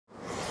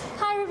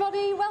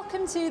everybody,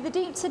 welcome to The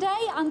Deep today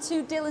and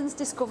to Dylan's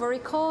Discovery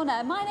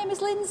Corner. My name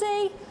is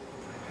Lynsey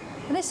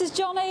and this is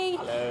Johnny.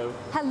 Hello.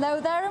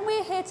 Hello there, and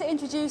we're here to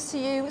introduce to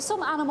you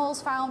some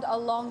animals found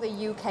along the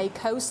UK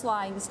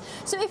coastlines.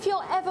 So if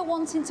you're ever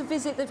wanting to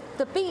visit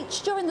the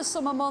beach during the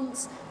summer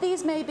months,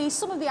 these may be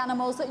some of the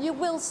animals that you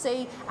will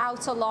see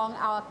out along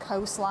our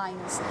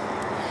coastlines.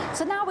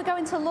 So now we're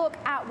going to look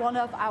at one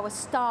of our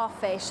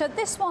starfish. So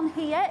this one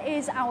here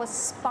is our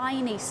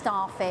spiny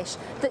starfish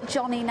that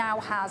Johnny now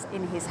has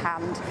in his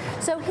hand.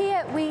 So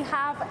here we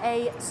have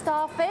a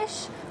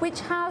starfish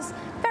which has,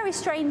 very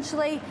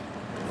strangely,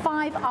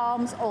 5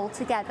 arms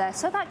altogether.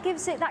 So that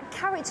gives it that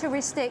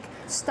characteristic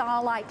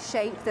star-like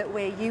shape that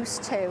we're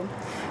used to.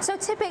 So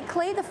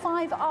typically the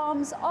 5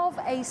 arms of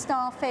a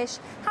starfish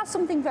have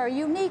something very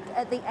unique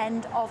at the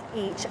end of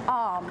each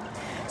arm.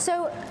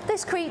 So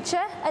this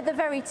creature at the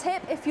very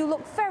tip, if you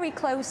look very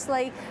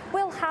closely,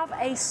 will have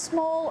a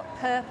small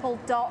purple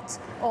dot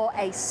or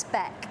a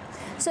speck.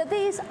 So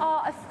these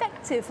are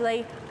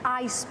effectively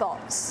eye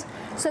spots.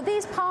 So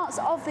these parts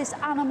of this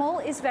animal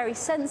is very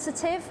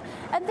sensitive,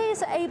 and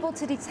these are able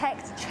to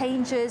detect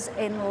changes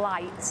in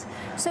light.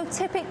 So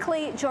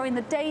typically during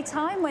the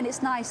daytime when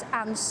it's nice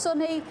and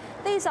sunny,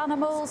 these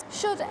animals,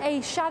 should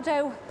a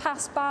shadow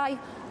pass by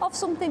of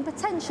something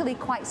potentially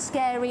quite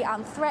scary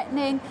and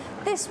threatening,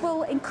 this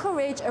will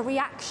encourage a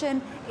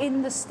reaction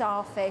in the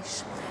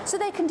starfish. So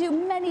they can do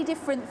many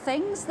different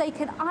things. They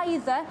can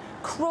either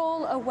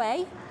crawl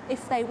away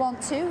if they want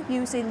to,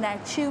 using their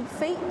tube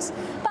feet.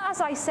 But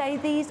as I say,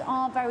 these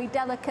are very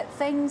delicate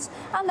things,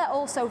 and they're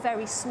also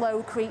very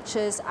slow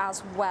creatures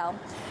as well.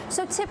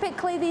 So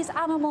typically these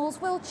animals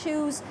will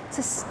choose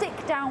to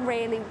stick down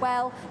really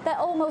well. They're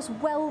almost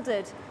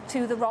welded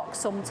to the rock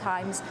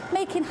sometimes,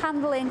 making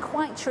handling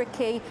quite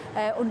tricky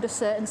under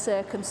certain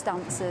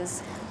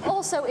circumstances.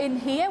 Also in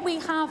here we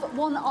have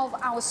one of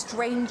our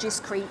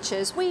strangest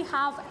creatures. We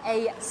have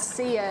a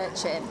sea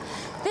urchin.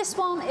 This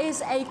one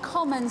is a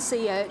common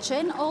sea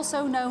urchin,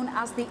 also known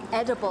as the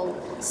edible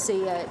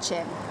sea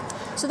urchin.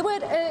 So the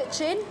word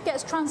urchin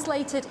gets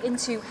translated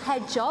into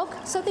hedgehog,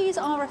 so these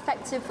are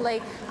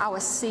effectively our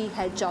sea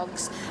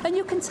hedgehogs. And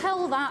you can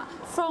tell that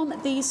from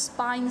these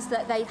spines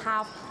that they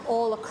have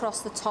all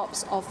across the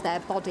tops of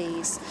their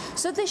bodies.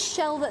 So this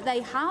shell that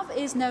they have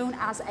is known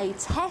as a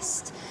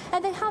test,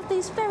 and they have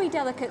these very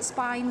delicate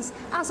spines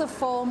as a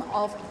form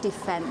of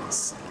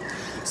defense.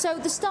 So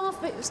the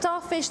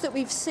starfish that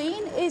we've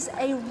seen is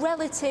a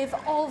relative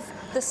of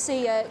the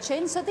sea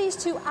urchin. So these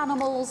two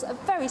animals are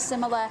very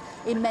similar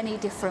in many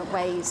different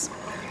ways.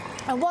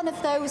 And one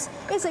of those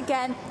is,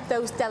 again,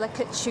 those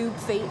delicate tube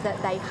feet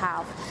that they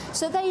have.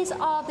 So these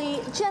are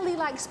the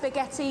jelly-like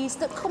spaghettis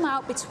that come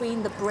out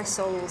between the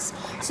bristles.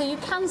 So you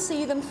can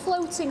see them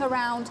floating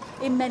around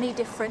in many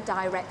different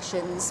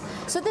directions.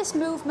 So this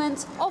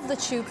movement of the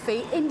tube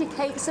feet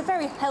indicates a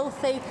very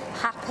healthy,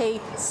 happy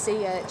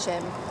sea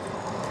urchin.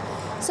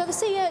 So the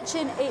sea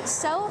urchin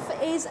itself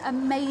is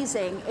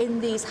amazing in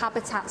these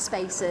habitat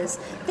spaces.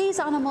 These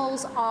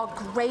animals are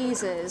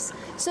grazers,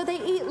 so they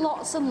eat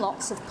lots and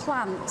lots of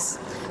plants.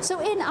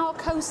 So in our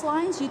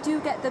coastlines you do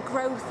get the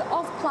growth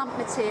of plant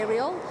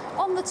material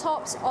on the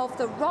tops of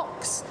the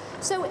rocks.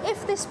 So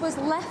if this was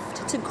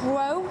left to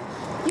grow,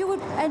 you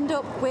would end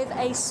up with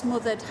a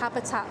smothered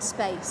habitat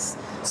space.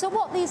 So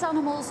what these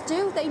animals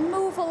do, they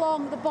move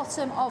along the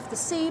bottom of the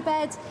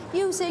seabed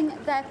using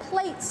their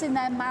plates in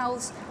their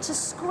mouths to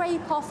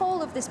scrape off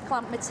all of this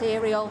plant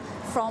material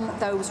from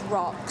those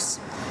rocks.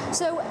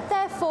 So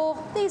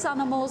therefore these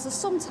animals are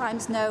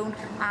sometimes known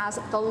as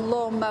the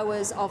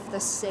lawnmowers of the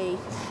sea.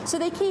 So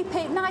they keep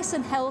it nice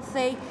and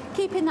healthy,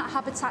 keeping that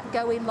habitat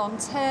going long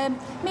term,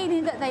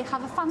 meaning that they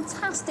have a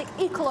fantastic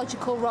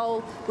ecological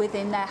role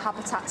within their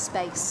habitat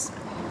space.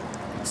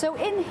 So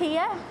in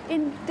here,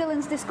 in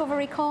Dylan's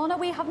Discovery Corner,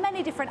 we have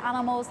many different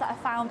animals that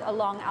are found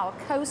along our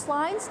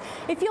coastlines.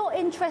 If you're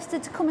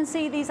interested to come and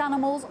see these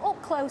animals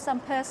up close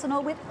and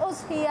personal with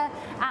us here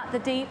at the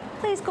Deep,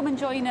 please come and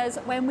join us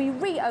when we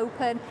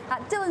reopen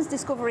at Dylan's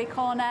Discovery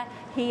Corner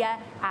here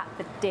at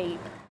the Deep.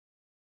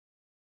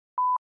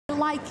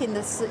 Liking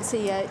the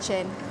sea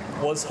urchin?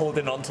 Was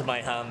holding on to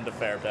my hand a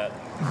fair bit.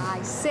 I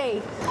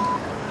see.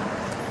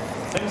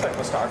 Things like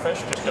the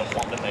starfish just don't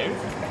want to move.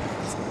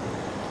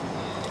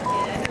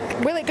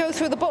 Will it go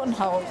through the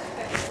buttonhole?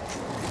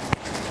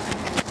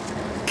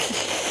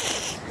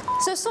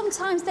 So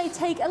sometimes they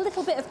take a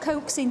little bit of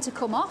coaxing to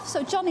come off,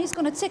 so Johnny's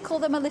going to tickle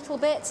them a little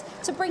bit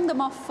to bring them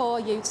off for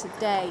you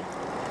today.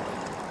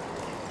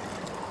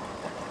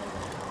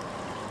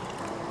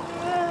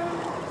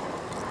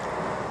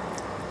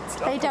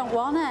 They don't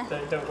want to.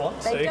 They don't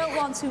want to. They don't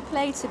want to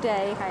play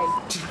today. Hey.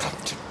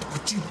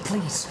 Would you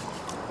please?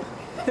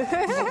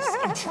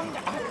 I'm trying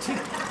to act.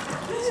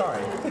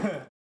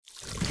 Sorry.